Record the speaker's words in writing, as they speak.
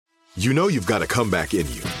You know you've got a comeback in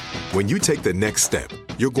you. When you take the next step,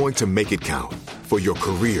 you're going to make it count for your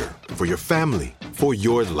career, for your family, for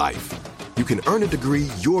your life. You can earn a degree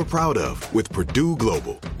you're proud of with Purdue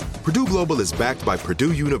Global. Purdue Global is backed by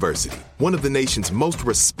Purdue University, one of the nation's most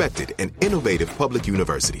respected and innovative public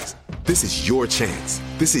universities. This is your chance.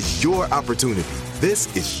 This is your opportunity.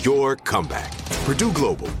 This is your comeback. Purdue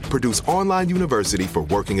Global, Purdue's online university for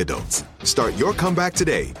working adults. Start your comeback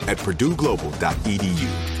today at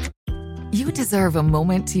purdueglobal.edu. You deserve a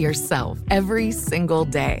moment to yourself every single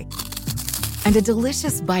day. And a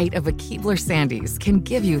delicious bite of a Keebler Sandies can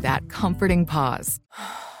give you that comforting pause.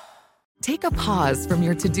 Take a pause from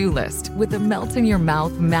your to-do list with the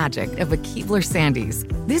melt-in-your-mouth magic of a Keebler Sandies.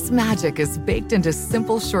 This magic is baked into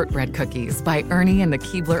simple shortbread cookies by Ernie and the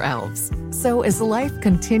Keebler Elves. So as life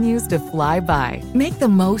continues to fly by, make the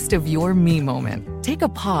most of your me moment. Take a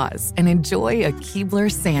pause and enjoy a Keebler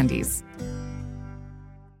Sandies.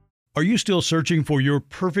 Are you still searching for your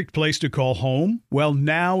perfect place to call home? Well,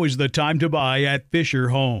 now is the time to buy at Fisher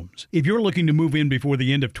Homes. If you're looking to move in before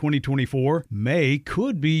the end of 2024, May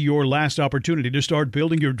could be your last opportunity to start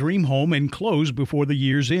building your dream home and close before the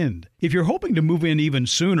year's end. If you're hoping to move in even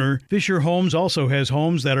sooner, Fisher Homes also has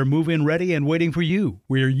homes that are move-in ready and waiting for you,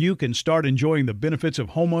 where you can start enjoying the benefits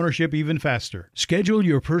of homeownership even faster. Schedule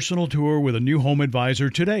your personal tour with a new home advisor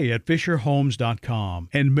today at FisherHomes.com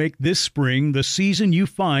and make this spring the season you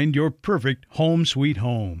find your perfect home sweet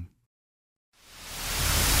home.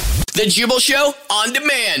 The Jubal Show on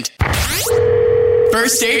demand.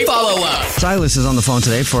 First date follow-up. Silas is on the phone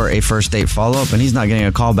today for a first date follow-up, and he's not getting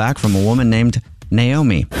a call back from a woman named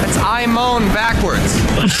Naomi. That's I moan backwards.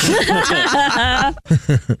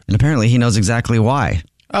 And apparently he knows exactly why.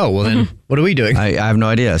 Oh, well then, what are we doing? I have no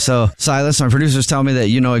idea. So, Silas, my producers tell me that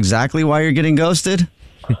you know exactly why you're getting ghosted.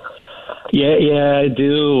 Yeah, I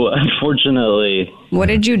do, unfortunately. What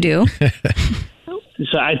did you do?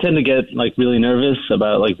 So I tend to get really nervous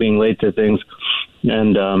about being late to things.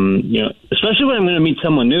 And, especially when I'm going to meet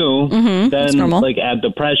someone new, then add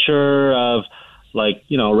the pressure of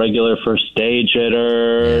regular first date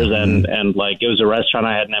jitters and it was a restaurant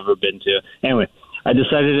I had never been to. Anyway, I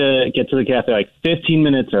decided to get to the cafe 15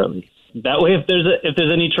 minutes early. That way, if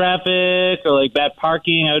there's any traffic or bad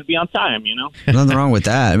parking, I would be on time, Nothing wrong with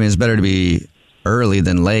that. I mean, it's better to be early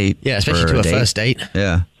than late. Yeah, especially to a first date.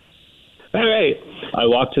 Yeah. All right. I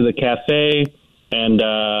walked to the cafe, and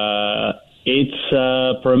it's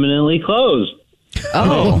permanently closed.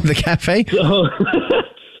 Oh, the cafe? So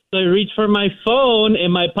I reached for my phone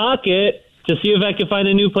in my pocket to see if I could find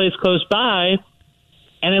a new place close by,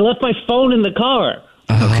 and I left my phone in the car.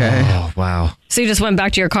 Okay. Oh, wow. So you just went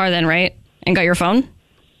back to your car then, right? And got your phone?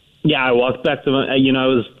 Yeah, I walked back to my, I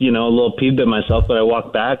was, a little peeved at myself, but I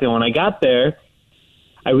walked back. And when I got there,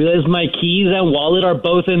 I realized my keys and wallet are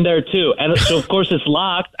both in there too. And so, of course, it's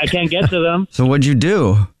locked. I can't get to them. So what'd you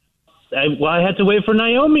do? I had to wait for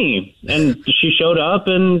Naomi. And she showed up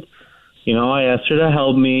and, I asked her to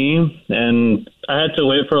help me. And I had to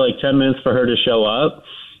wait for 10 minutes for her to show up.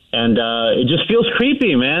 And it just feels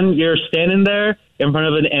creepy, man. You're standing there in front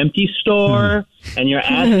of an empty store, and you're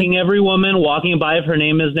asking every woman walking by if her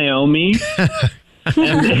name is Naomi. And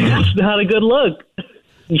it's not a good look.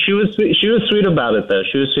 She was sweet about it, though.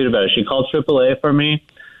 She called AAA for me.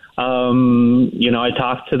 I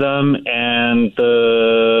talked to them, and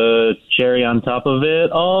the cherry on top of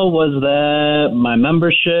it all was that my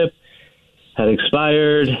membership had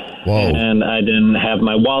expired. Whoa. And I didn't have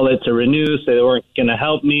my wallet to renew, so they weren't going to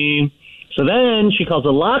help me. So then she calls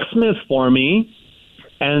a locksmith for me,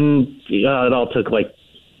 and it all took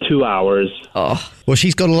 2 hours. Oh. Well,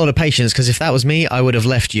 she's got a lot of patience, because if that was me, I would have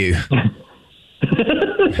left you. I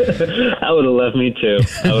would have left me too.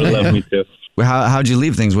 How'd you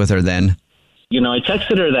leave things with her then? I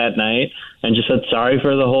texted her that night and just said sorry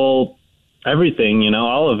for the whole everything,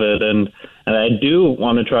 all of it. And I do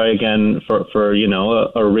want to try again for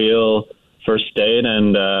a real first date.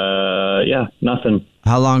 And, nothing.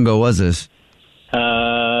 How long ago was this?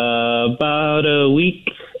 About a week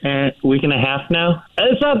and a half now.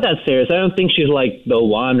 It's not that serious. I don't think she's the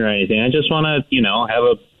one or anything. I just want to,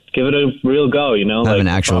 give it a real go, Have an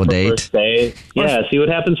actual date. First date. Yeah, see what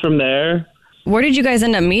happens from there. Where did you guys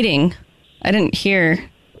end up meeting? I didn't hear.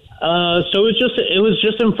 So it was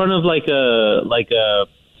just in front of a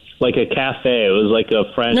cafe. It was a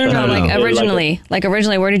French. No. Originally,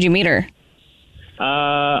 where did you meet her?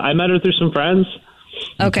 I met her through some friends.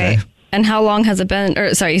 Okay. And how long has it been?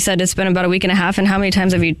 Or sorry, you said it's been about a week and a half. And how many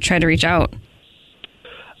times have you tried to reach out?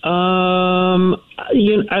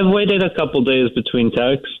 I've waited a couple days between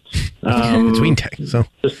texts. Between texts, so.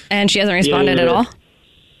 And she hasn't responded at all?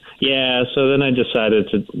 Yeah, so then I decided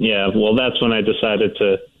to, that's when I decided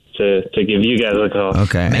to give you guys a call.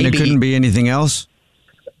 Okay, and it couldn't be anything else?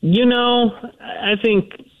 I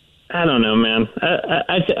think, I don't know, man.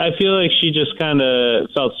 I feel like she just kind of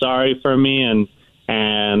felt sorry for me, and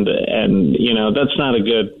that's not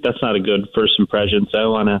a good first impression, so I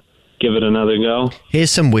want to give it another go.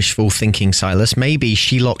 Here's some wishful thinking, Silas. Maybe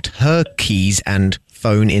she locked her keys and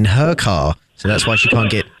phone in her car, so that's why she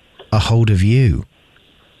can't get a hold of you.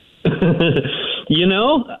 I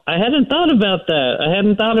hadn't thought about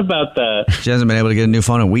that. She hasn't been able to get a new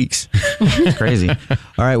phone in weeks. It's crazy. All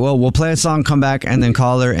right, well, we'll play a song, come back, and then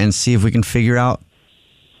call her and see if we can figure out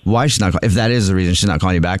why she's not, if that is the reason she's not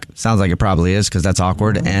calling you back. Sounds like it probably is, because that's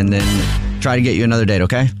awkward. And then try to get you another date,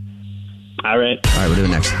 okay? All right, we'll do it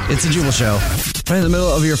next. It's the Jubal Show. Right in the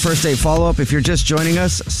middle of your first date follow-up. If you're just joining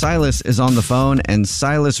us, Silas is on the phone, and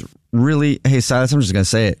Silas I'm just going to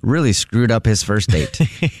say it, really screwed up his first date.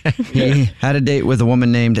 He had a date with a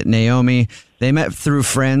woman named Naomi. They met through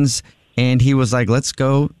friends, and he was like, let's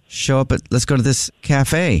go to this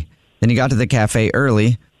cafe. Then he got to the cafe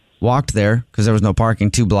early, walked there because there was no parking,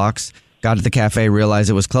 2 blocks. Got to the cafe, realized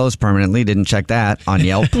it was closed permanently, didn't check that on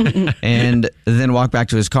Yelp, and then walked back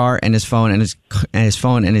to his car, and his phone and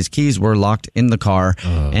his keys were locked in the car.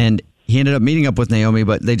 And he ended up meeting up with Naomi,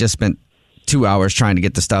 but they just spent 2 hours trying to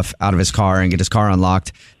get the stuff out of his car and get his car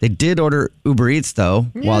unlocked. They did order Uber Eats, though,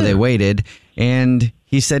 while they waited, and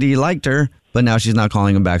he said he liked her, but now she's not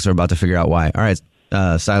calling him back, so we're about to figure out why. All right,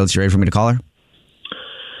 Silas, you ready for me to call her?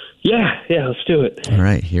 Yeah, let's do it. All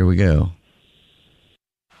right, here we go.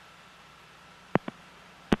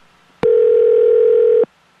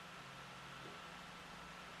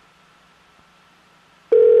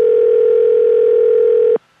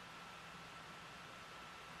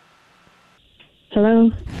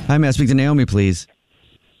 Hello? Hi, may I speak to Naomi, please?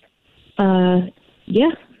 Yeah,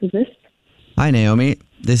 who's this? Hi, Naomi.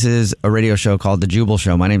 This is a radio show called The Jubal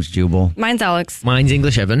Show. My name's Jubal. Mine's Alex. Mine's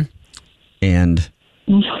English Evan. And?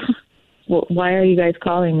 Well, why are you guys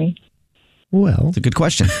calling me? Well, it's a good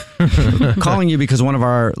question. Calling you because one of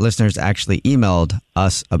our listeners actually emailed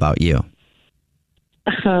us about you.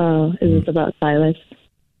 Oh, is this about Silas?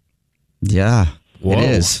 Yeah, It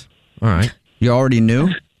is. All right. You already knew?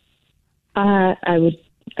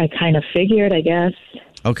 I kind of figured, I guess.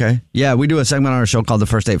 Okay. Yeah, we do a segment on our show called The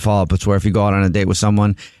First Date Follow-Up. It's where if you go out on a date with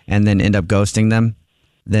someone and then end up ghosting them,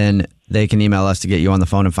 then they can email us to get you on the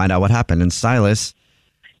phone and find out what happened. And Silas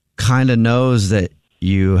kind of knows that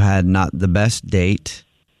you had not the best date,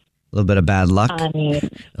 a little bit of bad luck. I mean,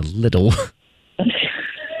 a little.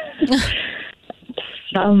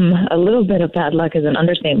 A little bit of bad luck is an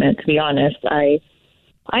understatement, to be honest.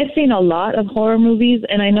 I've seen a lot of horror movies,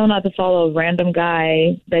 and I know not to follow a random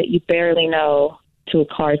guy that you barely know to a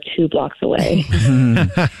car 2 blocks away.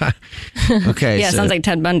 Okay. Yeah, sounds like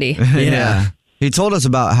Ted Bundy. Yeah. He told us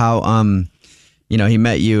about how, he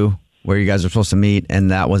met you where you guys were supposed to meet,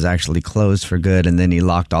 and that was actually closed for good, and then he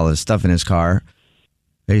locked all his stuff in his car.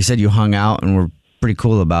 He said you hung out and were pretty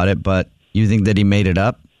cool about it, but you think that he made it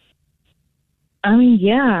up? I mean,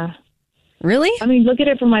 yeah. Really? I mean, look at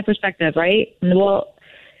it from my perspective, right? Well,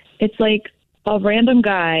 it's like a random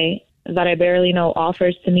guy that I barely know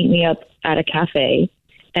offers to meet me up at a cafe,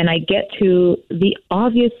 and I get to the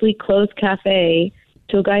obviously closed cafe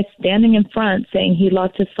to a guy standing in front saying he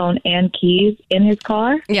locked his phone and keys in his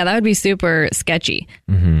car. Yeah, that would be super sketchy.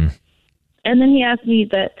 Mm-hmm. And then he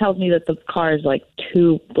tells me that the car is like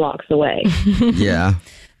 2 blocks away. Yeah.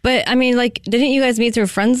 But I mean, didn't you guys meet through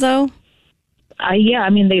friends though? Yeah, I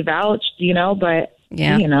mean, they vouched, but,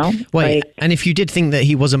 yeah. Wait, and if you did think that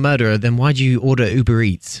he was a murderer, then why'd you order Uber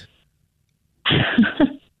Eats?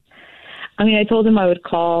 I mean, I told him I would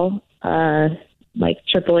call,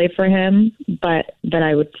 AAA for him, but that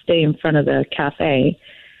I would stay in front of the cafe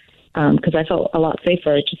because I felt a lot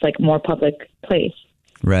safer. It's just like more public place.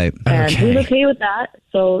 Right. And he was okay with that.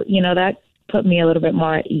 So, that put me a little bit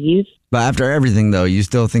more at ease. But after everything, though, you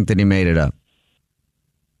still think that he made it up?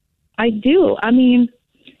 I do. I mean,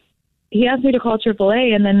 he asked me to call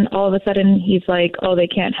AAA, and then all of a sudden he's like, oh, they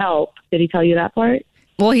can't help. Did he tell you that part?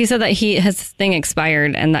 Well, he said that his thing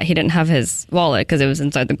expired and that he didn't have his wallet because it was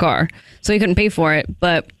inside the car, so he couldn't pay for it.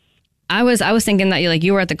 But I was thinking that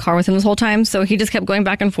you were at the car with him this whole time, so he just kept going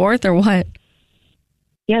back and forth, or what?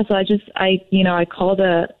 Yeah. So I called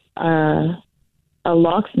a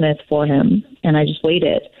locksmith for him, and I just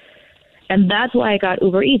waited. And that's why I got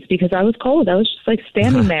Uber Eats, because I was cold. I was just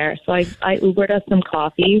standing there. So I Ubered us some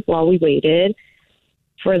coffee while we waited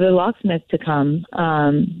for the locksmith to come,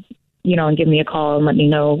 and give me a call and let me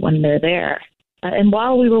know when they're there. And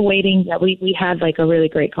while we were waiting, we had a really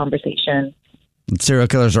great conversation. Serial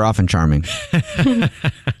killers are often charming.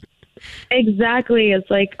 Exactly. It's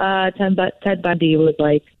like Ted Bundy was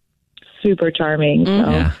like super charming. So.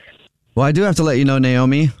 Yeah. Well, I do have to let you know,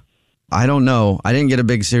 Naomi, I don't know. I didn't get a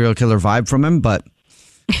big serial killer vibe from him, but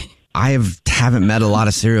I haven't met a lot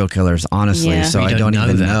of serial killers, honestly, Yeah. so We I don't don't know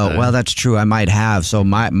even that, know. though. Well, that's true. I might have. So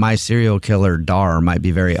my serial killer DAR might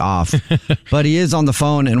be very off. But he is on the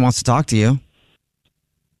phone and wants to talk to you.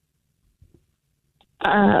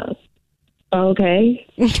 Okay.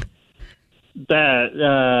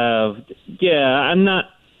 I'm not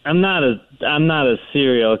a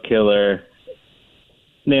serial killer,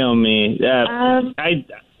 Naomi. I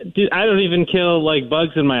don't even kill like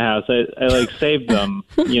bugs in my house. I like save them,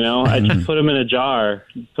 I just put them in a jar,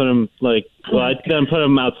 I then put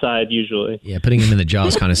them outside usually. Yeah, putting him in the jar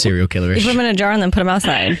is kind of serial You killer-ish. put them in a jar and then put them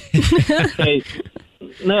outside. Hey,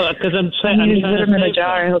 no, because I'm You trying put to them in a save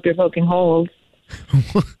jar. them. I hope you're poking holes.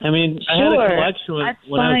 I mean, I had a collection That's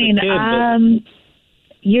when I fine. was a kid.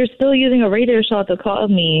 You're still using a radio shot to call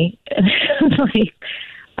me. Like,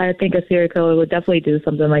 I think a serial killer would definitely do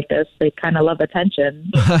something like this. They kind of love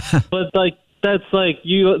attention. But like that's like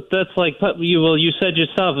you. That's like you. Well, you said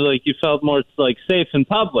yourself like you felt more like safe in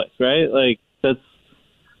public, right? Like that's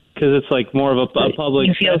because it's like more of a public.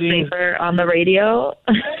 You feel setting. safer on the radio.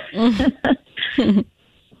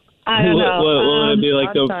 I don't know. What would it be like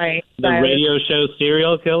I'm sorry. the radio show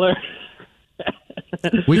serial killer?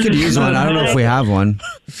 We could use one. I don't know if we have one.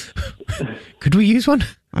 Could we use one?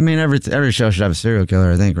 I mean, every show should have a serial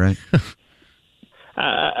killer, I think, right?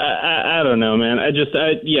 I don't know, man.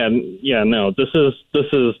 No. This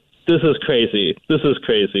is crazy. This is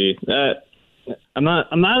crazy. I'm not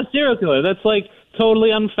a serial killer. That's like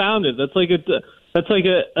totally unfounded. That's like just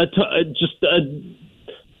a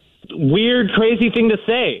weird, crazy thing to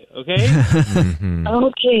say. Okay. Mm-hmm.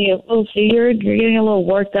 Okay. Well, so you're getting a little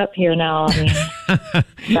worked up here now. I mean,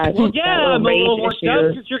 that, Well, yeah, that I'm a little worked up issue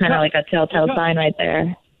 'cause is you're kind of co- like a telltale sign right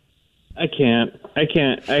there. I can't. I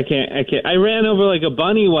ran over like a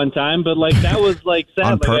bunny one time, but like that was like sad.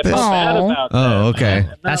 On like, I purpose? felt bad about that. Oh, okay.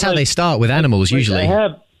 Not That's how like- they start with animals, like, usually. I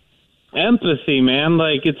have empathy, man.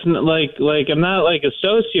 Like it's like I'm not like a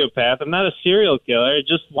sociopath. I'm not a serial killer. I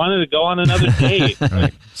just wanted to go on another date. All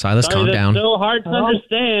right. Silas, Sorry, calm that's down. so hard to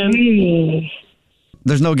understand.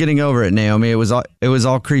 There's no getting over it, Naomi. It was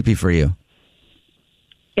all creepy for you.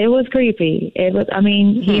 It was creepy. It was. I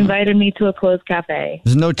mean, he invited me to a closed cafe.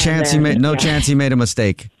 There's no chance then, chance he made a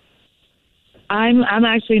mistake. I'm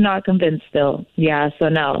actually not convinced still. Yeah. So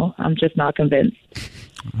no, I'm just not convinced.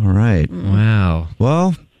 All right. Wow.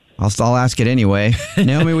 Well, I'll ask it anyway.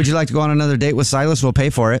 Naomi, would you like to go on another date with Silas? We'll pay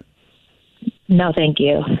for it. No, thank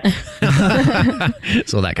you.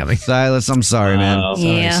 Saw that coming. Silas, I'm sorry, man. Wow.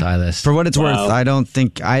 Sorry, Yeah. Silas. For what it's worth, I don't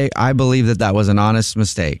think I believe that was an honest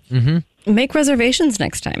mistake. Make reservations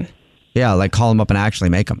next time. Yeah, like call him up and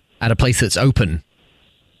actually make them. At a place that's open.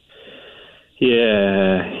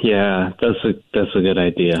 Yeah. That's a good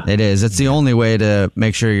idea. It is. It's the only way to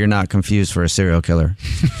make sure you're not confused for a serial killer.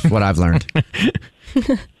 What I've learned.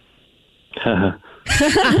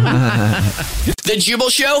 The Jubal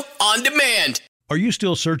Show on demand. Are you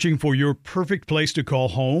still searching for your perfect place to call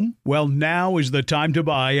home? Well, now is the time to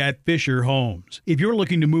buy at Fisher Homes. If you're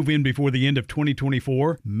looking to move in before the end of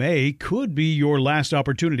 2024, May could be your last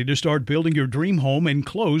opportunity to start building your dream home and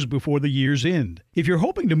close before the year's end. If you're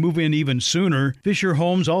hoping to move in even sooner, Fisher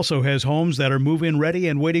Homes also has homes that are move-in ready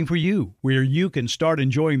and waiting for you, where you can start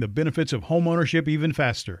enjoying the benefits of homeownership even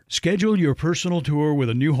faster. Schedule your personal tour with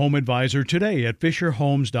a new home advisor today at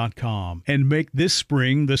FisherHomes.com and make this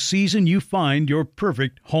spring the season you find your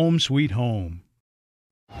perfect home sweet home.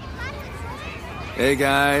 Hey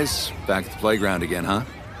guys, back at the playground again, huh?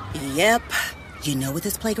 Yep. You know what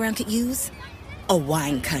this playground could use? A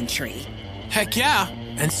wine country. Heck yeah,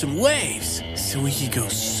 and some waves so we could go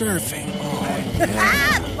surfing. Oh, yeah.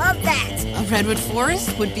 Ah, love that. A redwood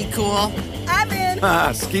forest would be cool. I'm in.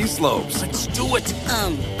 Ah, ski slopes. Let's do it.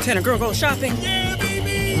 Can a girl go shopping? Yeah,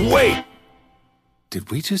 baby. Wait! Did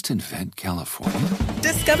we just invent California?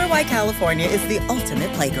 Discover why California is the ultimate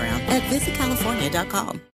playground at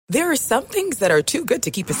visitcalifornia.com. There are some things that are too good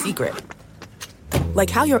to keep a secret. Like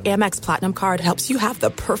how your Amex Platinum card helps you have the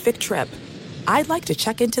perfect trip. I'd like to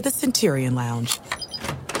check into the Centurion Lounge.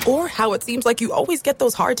 Or how it seems like you always get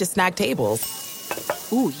those hard-to-snag tables.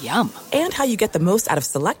 Ooh, yum. And how you get the most out of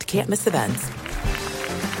select can't-miss events.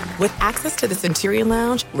 With access to the Centurion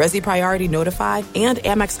Lounge, Resi Priority Notify, and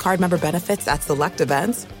Amex card member benefits at select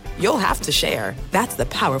events, you'll have to share. That's the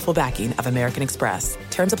powerful backing of American Express.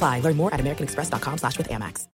 Terms apply. Learn more at americanexpress.com/withAmex.